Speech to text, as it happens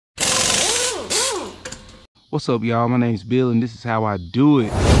What's up, y'all? My name's Bill and this is how I do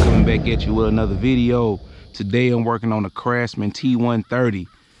it. Coming back at you with another video. Today I'm working on a Craftsman T130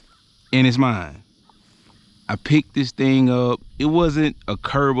 and it's mine. I picked this thing up. It wasn't a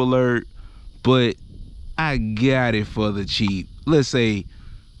curb alert, but I got it for the cheap. Let's say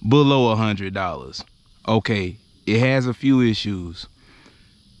below $100. Okay, it has a few issues.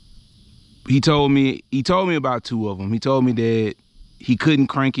 He told me about two of them. He told me that he couldn't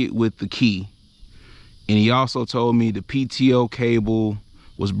crank it with the key. And he also told me the PTO cable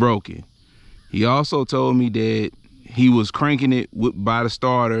was broken. He also told me that he was cranking it by the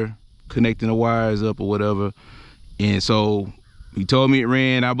starter, connecting the wires up or whatever. And so he told me it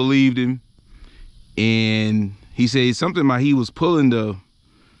ran. I believed him. And he said something about he was pulling the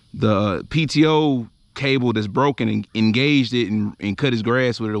PTO cable that's broken and engaged it and cut his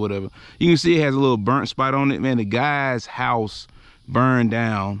grass with it or whatever. You can see it has a little burnt spot on it. Man, the guy's house burned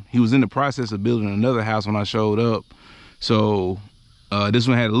down. He was in the process of building another house when I showed up. So this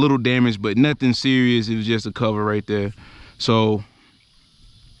one had a little damage, but nothing serious. It was just a cover right there. So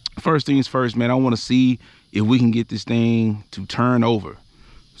first things first, man, I want to see if we can get this thing to turn over.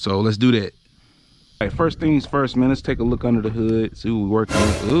 So let's do that. All right, first things first, man, let's take a look under the hood, see what we're working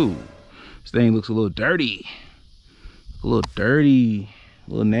with. Ooh, this thing looks a little dirty. A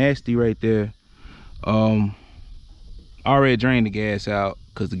little nasty right there. I already drained the gas out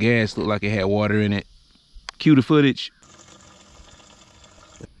because the gas looked like it had water in it. Cue the footage.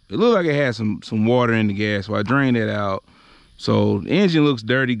 It looked like it had some water in the gas, so I drained that out. So the engine looks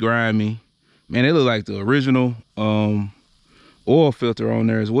dirty, grimy. Man, it looked like the original oil filter on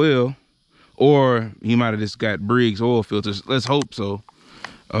there as well. Or he might have just got Briggs oil filters. Let's hope so.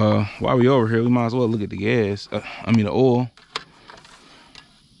 While we over here, we might as well look at the gas. The oil.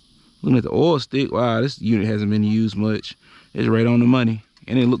 Looking at the oil stick, wow, this unit hasn't been used much. It's right on the money,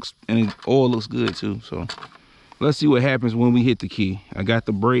 and the oil looks good too. So let's see what happens when we hit the key. I got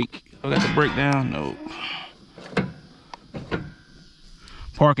the brake. I got the brake down. No.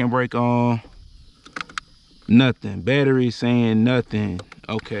 Parking brake on. Nothing. Battery saying nothing.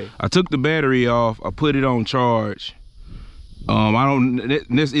 Okay. I took the battery off. I put it on charge.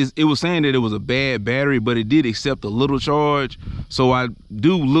 It was saying that it was a bad battery, but it did accept a little charge. So I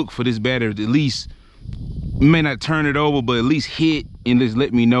do look for this battery to at least, may not turn it over, but at least hit and just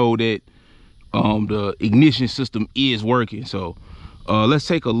let me know that the ignition system is working. So let's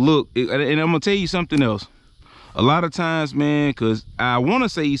take a look. And I'm gonna tell you something else. A lot of times, man, because I want to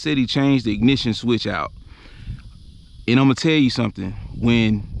say he said he changed the ignition switch out. And I'm gonna tell you something.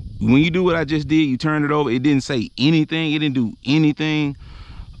 When you do what I just did, you turn it over, it didn't say anything, it didn't do anything.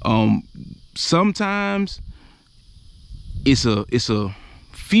 Sometimes it's a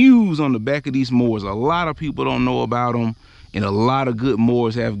fuse on the back of these mowers. A lot of people don't know about them, and a lot of good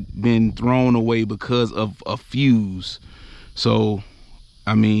mowers have been thrown away because of a fuse. So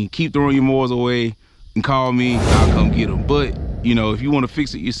I mean, keep throwing your mowers away and call me, I'll come get them. But you know, if you want to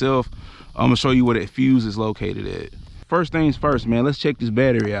fix it yourself, I'm gonna show you where that fuse is located at. First things first, man, let's check this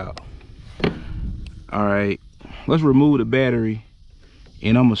battery out. All right, let's remove the battery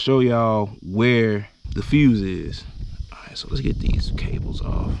and I'm gonna show y'all where the fuse is. All right, so let's get these cables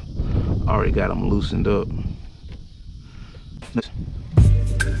off. I already got them loosened up.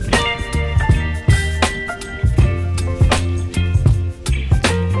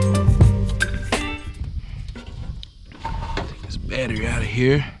 Take this battery out of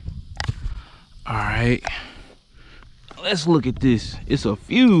here. All right. Let's look at this. It's a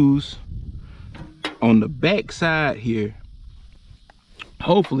fuse on the back side here.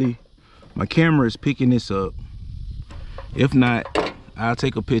 Hopefully my camera is picking this up. If not, I'll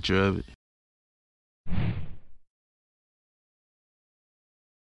take a picture of it.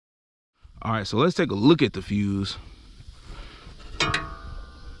 All right, so let's take a look at the fuse.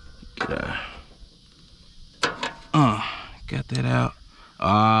 Got that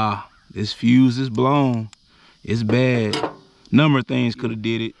out. This fuse is blown. It's bad. Number of things could have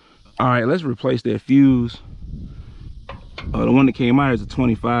did it. All right, let's replace that fuse. The one that came out is a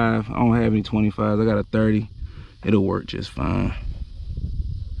 25. I don't have any 25s. I got a 30. It'll work just fine.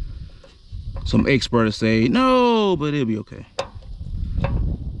 Some experts say no, but it'll be okay.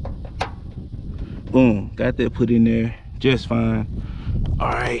 Boom, got that put in there just fine. All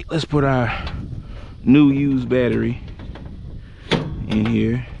right, let's put our new used battery in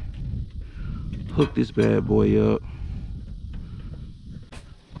here. Hook this bad boy up.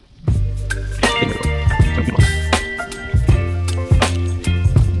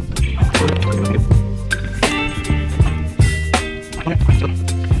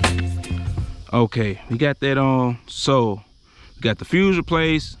 Okay, we got that on. So we got the fuse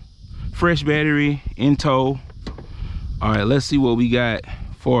replaced. fresh battery in tow. All right, let's see what we got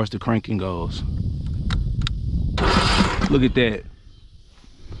as far as the cranking goes. Look at that.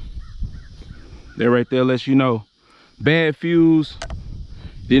 That right there lets you know. Bad fuse.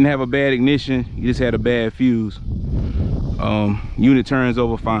 Didn't have a bad ignition. You just had a bad fuse. Unit turns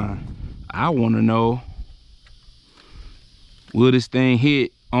over fine. I want to know, will this thing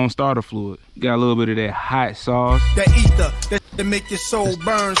hit on starter fluid? Got a little bit of that hot sauce. That ether that make your soul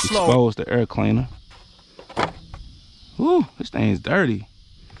burn slow. Expose the air cleaner. Ooh, this thing's dirty.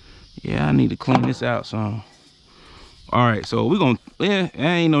 Yeah, I need to clean this out some. All right, so we're gonna, yeah, I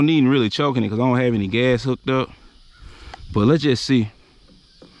ain't no need in really choking it because I don't have any gas hooked up. But let's just see.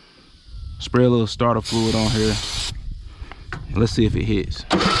 Spray a little starter fluid on here. Let's see if it hits.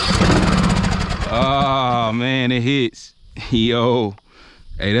 Oh man, it hits. Yo,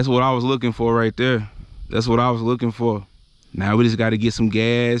 hey, that's what I was looking for right there. That's what I was looking for. Now we just got to get some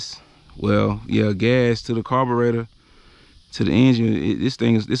gas. Well, yeah, gas to the carburetor, to the engine. This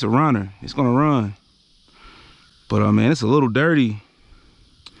thing is, it's a runner. It's gonna run. But man, it's a little dirty.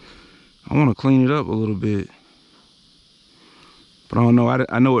 I want to clean it up a little bit. But I don't know.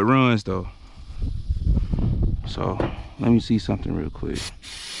 I know it runs though. So let me see something real quick.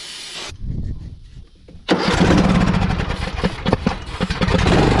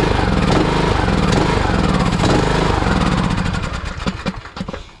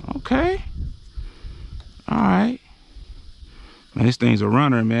 Okay. All right. Man, this thing's a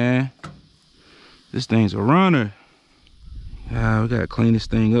runner, man. This thing's a runner. We gotta clean this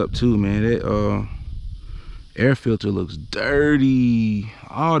thing up too, man. That air filter looks dirty.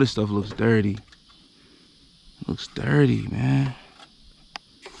 All this stuff looks dirty. Looks dirty, man.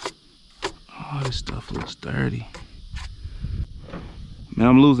 All this stuff looks dirty. Man,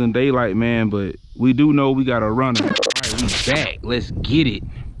 I'm losing daylight, man, but we do know we got a runner. All right, we back. Let's get it.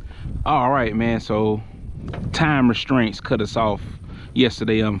 All right, man, so time restraints cut us off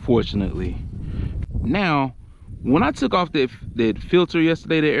yesterday, unfortunately. Now, when I took off that filter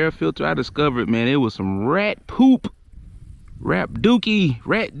yesterday, the air filter, I discovered, man, it was some rat poop, rat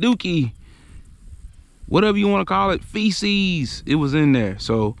dookie, whatever you want to call it, feces. It was in there.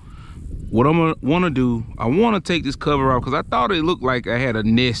 So what I'm gonna want to do, I want to take this cover off because I thought it looked like I had a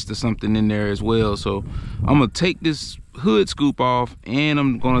nest or something in there as well. So I'm gonna take this hood scoop off and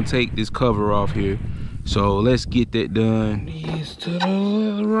I'm gonna take this cover off here. So let's get that done. These to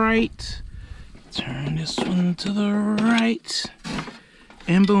the right. Turn this one to the right,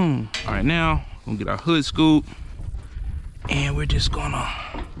 and boom. All right, now we'll get our hood scoop, and we're just gonna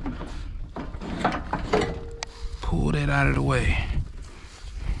pull that out of the way.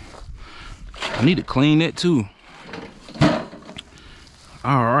 I need to clean that too.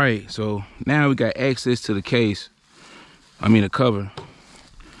 All right, so now we got access to the case. I mean the cover.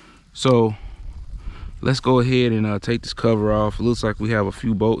 So let's go ahead and take this cover off. It looks like we have a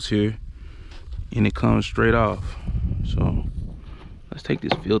few bolts here. And it comes straight off. So let's take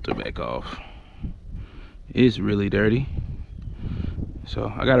this filter back off. It's really dirty.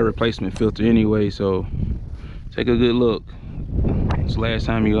 So I got a replacement filter anyway, so take a good look. It's the last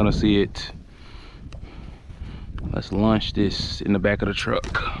time you're gonna see it. Let's launch this in the back of the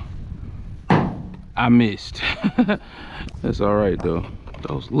truck. I missed. That's all right though.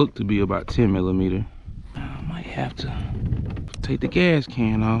 Those look to be about 10 millimeter. I might have to take the gas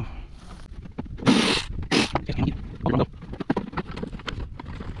can off.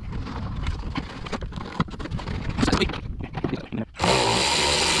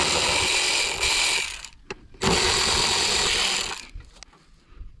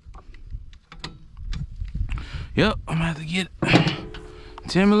 Yep, I'm gonna have to get a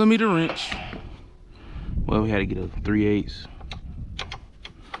 10 millimeter wrench. Well, we had to get a 3/8.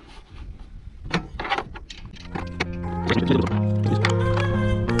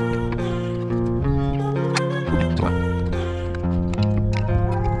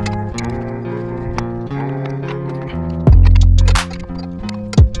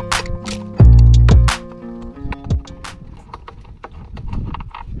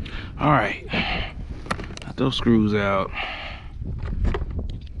 All right, got those screws out.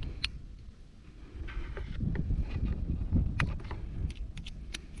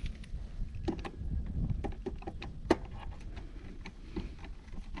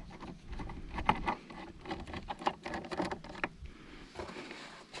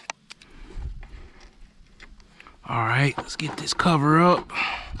 All right, let's get this cover up.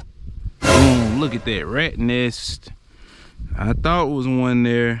 Boom, look at that rat nest. I thought it was one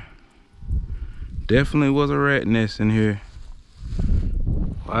there. Definitely was a rat nest in here.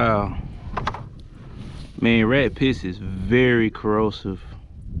 Wow. Man, rat piss is very corrosive.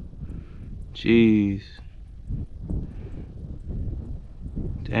 Jeez.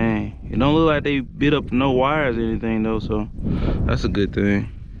 Dang. It don't look like they bit up no wires or anything though, so that's a good thing.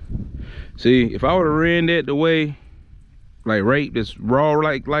 See, if I would have ran that the way, like right, this raw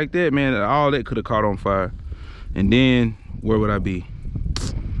like that, man, all that could have caught on fire. And then where would I be?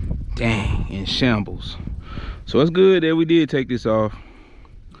 Dang, in shambles. So it's good that we did take this off.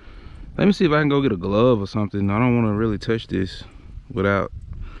 Let me see if I can go get a glove or something. I don't want to really touch this without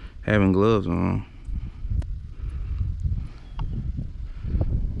having gloves on.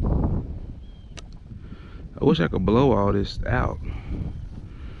 I wish I could blow all this out.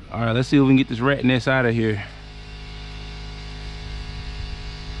 All right, let's see if we can get this rat nest out of here.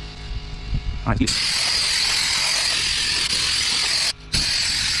 All right,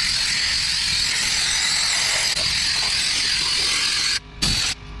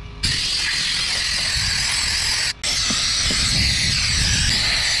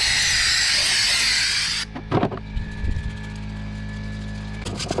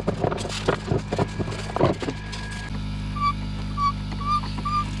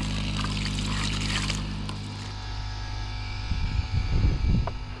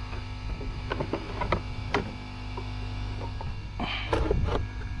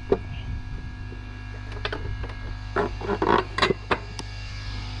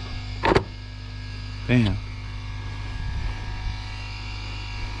 bam.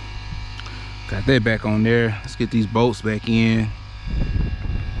 Got that back on there. Let's get these bolts back in.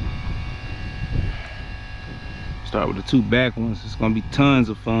 Start with the two back ones. It's gonna be tons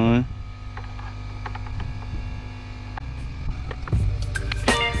of fun.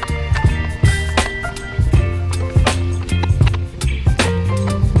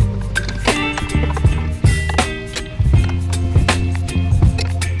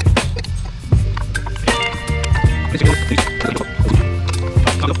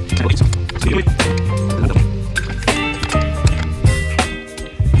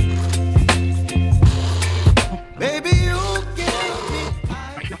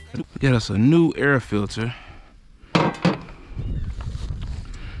 Get us a new air filter.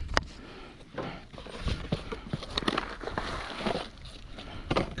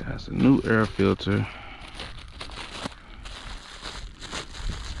 Got us a new air filter.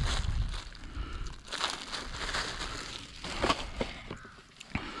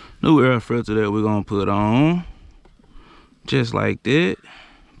 New air filter that we're gonna put on. Just like that.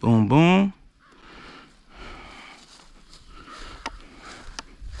 Boom, boom.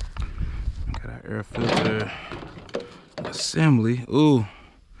 Air filter assembly. Ooh,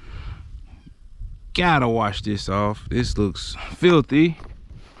 gotta wash this off. This looks filthy.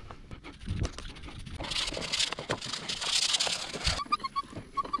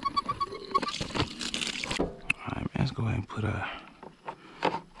 All right, man, let's go ahead and put a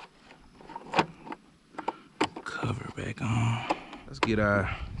cover back on. Let's get our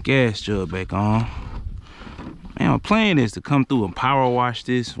gas jug back on. Man, my plan is to come through and power wash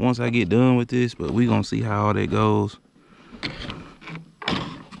this once I get done with this, but we gonna see how all that goes.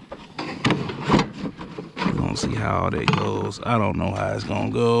 We're gonna see how all that goes. I don't know how it's gonna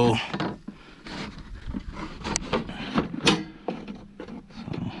go.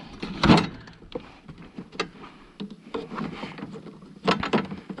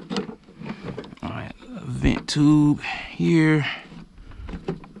 All right, vent tube here.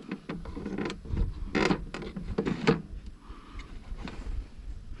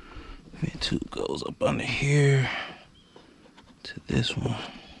 Tube goes up under here to this one.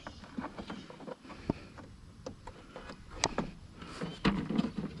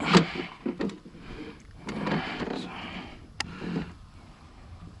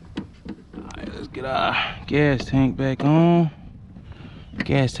 Alright, let's get our gas tank back on.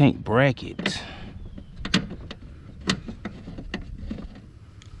 Gas tank bracket.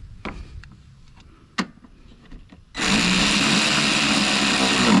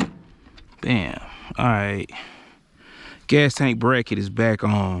 Bam. All right, gas tank bracket is back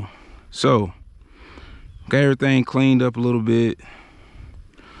on. So got everything cleaned up a little bit.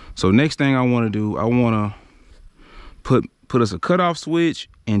 So next thing I want to do, I want to put us a cutoff switch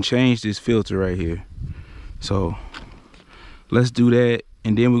and change this filter right here. So let's do that,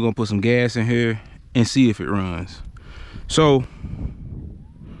 and then we're gonna put some gas in here and see if it runs. So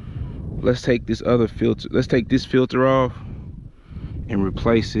let's take this other filter, let's take this filter off and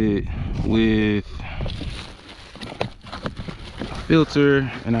replace it with a filter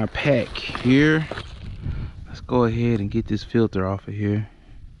in our pack here. Let's go ahead and get this filter off of here.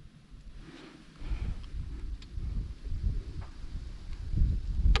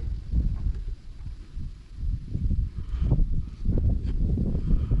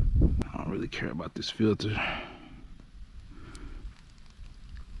 I don't really care about this filter.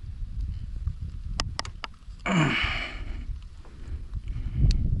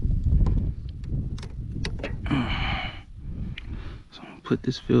 So I'm gonna put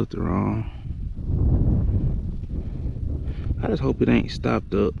this filter on. I just hope it ain't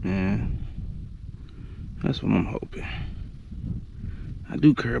stopped up, man. That's what I'm hoping. I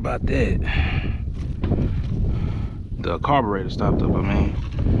do care about that. The carburetor stopped up, I mean.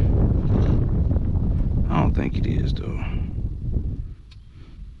 I don't think it is, though.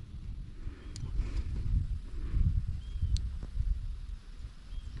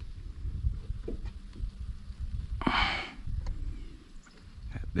 Got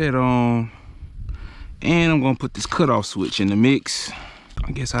that on. And I'm gonna put this cutoff switch in the mix.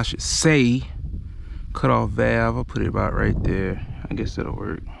 I guess I should say cutoff valve. I'll put it about right there. I guess that'll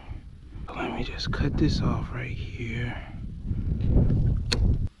work. Let me just cut this off right here.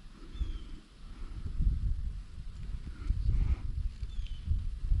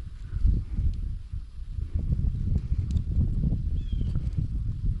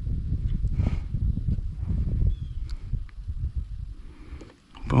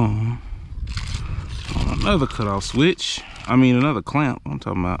 Boom. Another cutoff switch. I mean, another clamp. I'm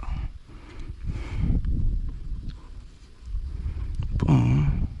talking about.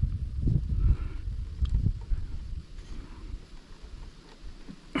 Boom.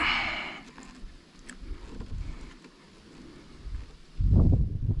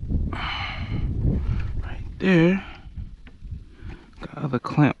 Right there. Got other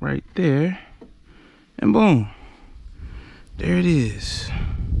clamp right there. And boom. There it is.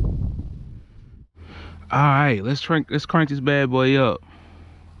 All right, let's crank this bad boy up.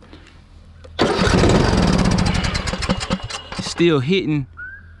 It's still hitting,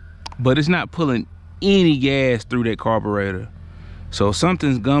 but it's not pulling any gas through that carburetor. So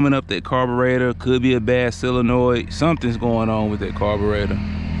something's gumming up that carburetor. Could be a bad solenoid. Something's going on with that carburetor.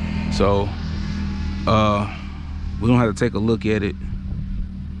 So we're gonna have to take a look at it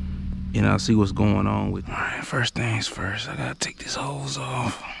and I'll see what's going on with it. All right, first things first, I gotta take this hose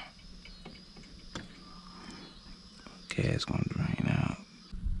off. Gas gonna drain out.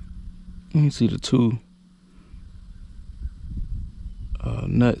 You can see the two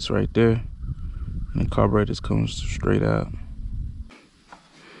nuts right there, and the carburetor comes straight out.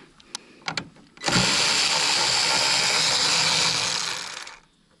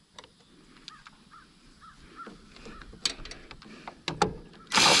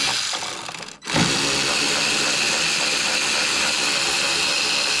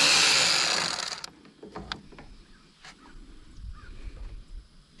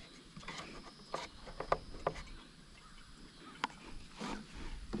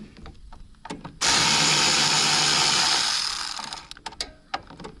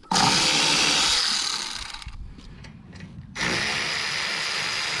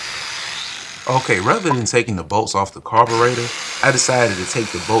 Okay, rather than taking the bolts off the carburetor, I decided to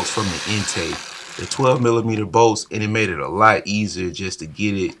take the bolts from the intake, the 12mm bolts, and it made it a lot easier just to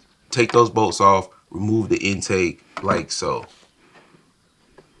get it, take those bolts off, remove the intake like so.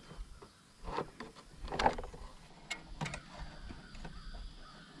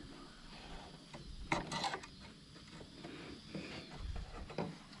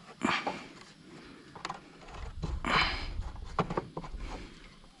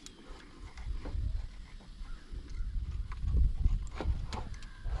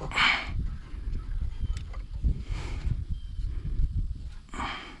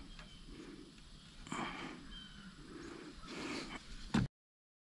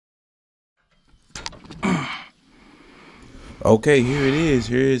 Okay, here it is.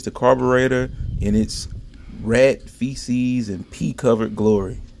 Here is the carburetor in its rat feces and pee covered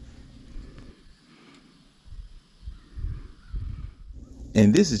glory.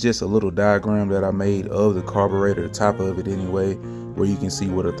 And this is just a little diagram that I made of the carburetor, the top of it anyway, where you can see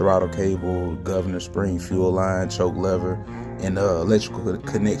where the throttle cable, governor spring, fuel line, choke lever, and electrical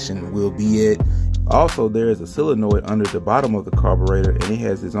connection will be at. Also, there is a solenoid under the bottom of the carburetor, and it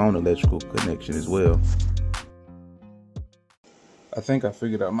has its own electrical connection as well. I think I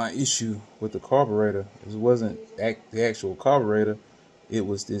figured out my issue with the carburetor. It wasn't the actual carburetor, it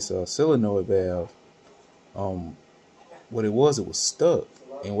was this solenoid valve. What it was stuck,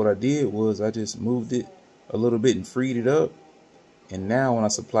 and what I did was I just moved it a little bit and freed it up, and now when I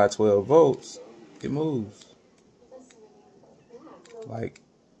supply 12 volts, it moves. Like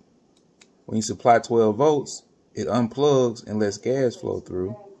when you supply 12 volts, it unplugs and lets gas flow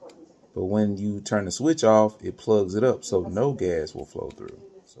through. But when you turn the switch off, it plugs it up so no gas will flow through.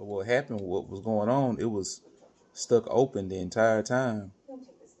 So what happened, what was going on, it was stuck open the entire time.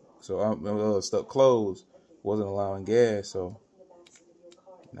 So I'm stuck closed, wasn't allowing gas. So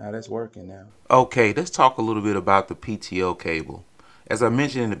now that's working now. Okay, let's talk a little bit about the PTO cable. As I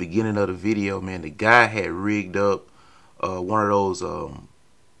mentioned in the beginning of the video, man, the guy had rigged up one of those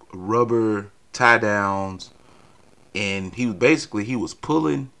rubber tie downs, and he was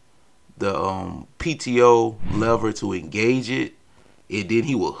pulling the PTO lever to engage it, and then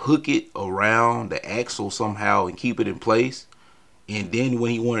he would hook it around the axle somehow and keep it in place. And then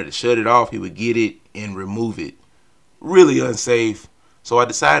when he wanted to shut it off, he would get it and remove it. Really unsafe. So I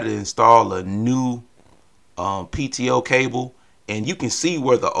decided to install a new PTO cable, and you can see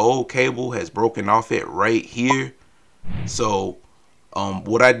where the old cable has broken off at right here. So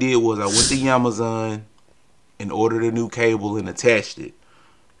what I did was I went to Amazon and ordered a new cable and attached it.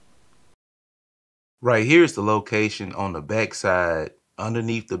 Right here is the location on the back side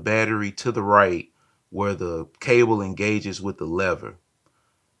underneath the battery to the right where the cable engages with the lever.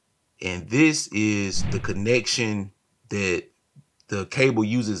 And this is the connection that the cable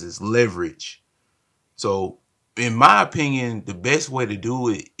uses as leverage. So in my opinion, the best way to do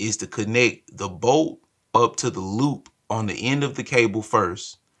it is to connect the bolt up to the loop on the end of the cable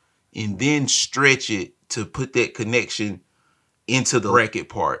first, and then stretch it to put that connection into the bracket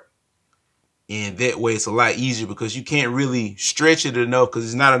part. And that way it's a lot easier because you can't really stretch it enough because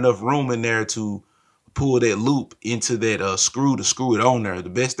there's not enough room in there to pull that loop into that screw to screw it on there. The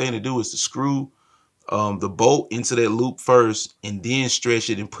best thing to do is to screw the bolt into that loop first and then stretch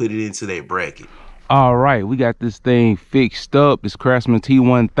it and put it into that bracket. All right, we got this thing fixed up. This Craftsman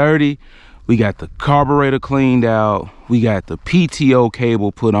T130. We got the carburetor cleaned out. We got the PTO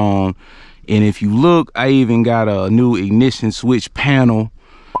cable put on. And if you look, I even got a new ignition switch panel.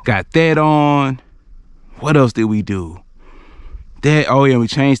 Got that on. What else did we do? Oh yeah, we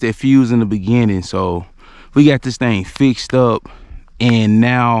changed that fuse in the beginning. So we got this thing fixed up, and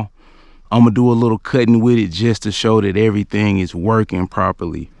now I'm gonna do a little cutting with it just to show that everything is working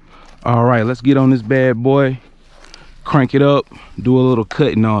properly. All right, let's get on this bad boy, crank it up, do a little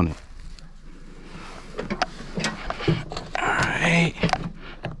cutting on it. All right,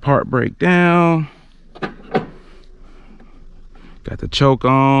 part breakdown. Got the choke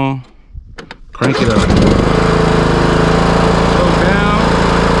on, crank it up. Choke down,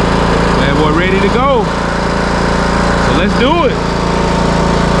 bad boy ready to go. So let's do it.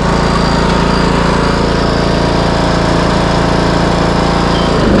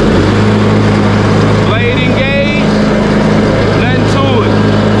 Blade engaged, nothing to it.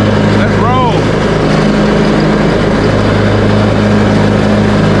 Let's roll.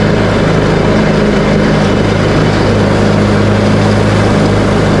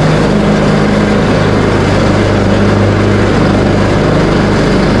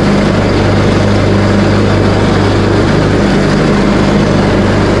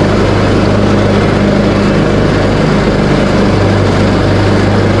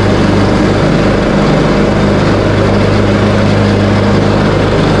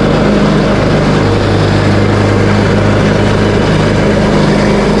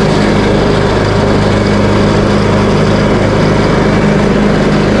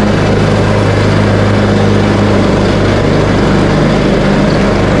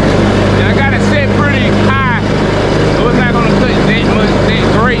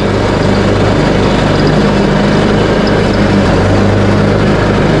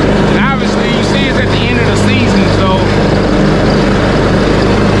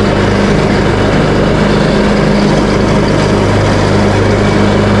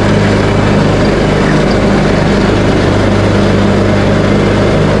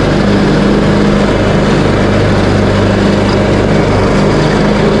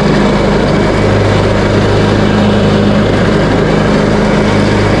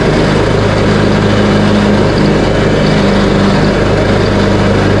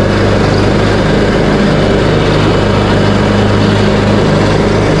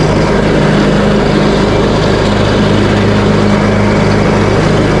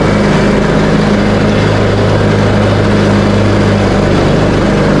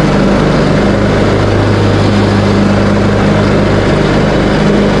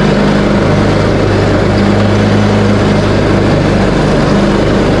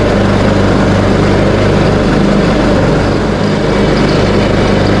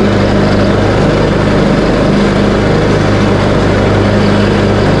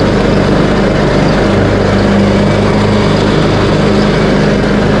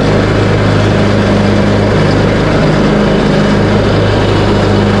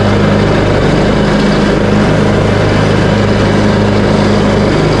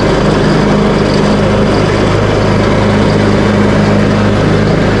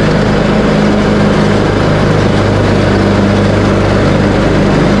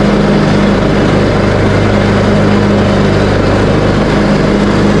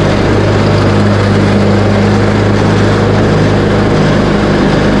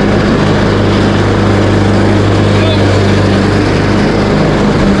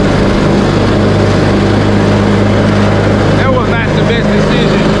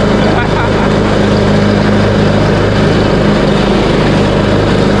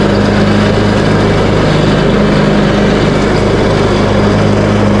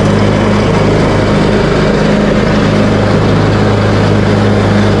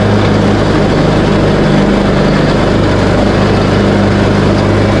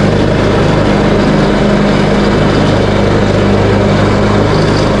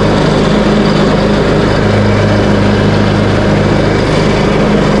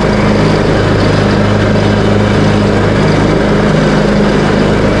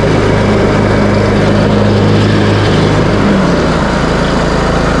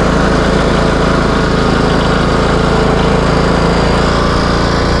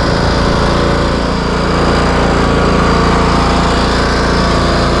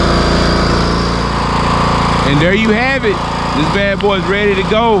 there you have it. This bad boy's ready to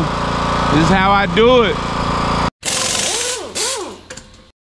go. This is how I do it.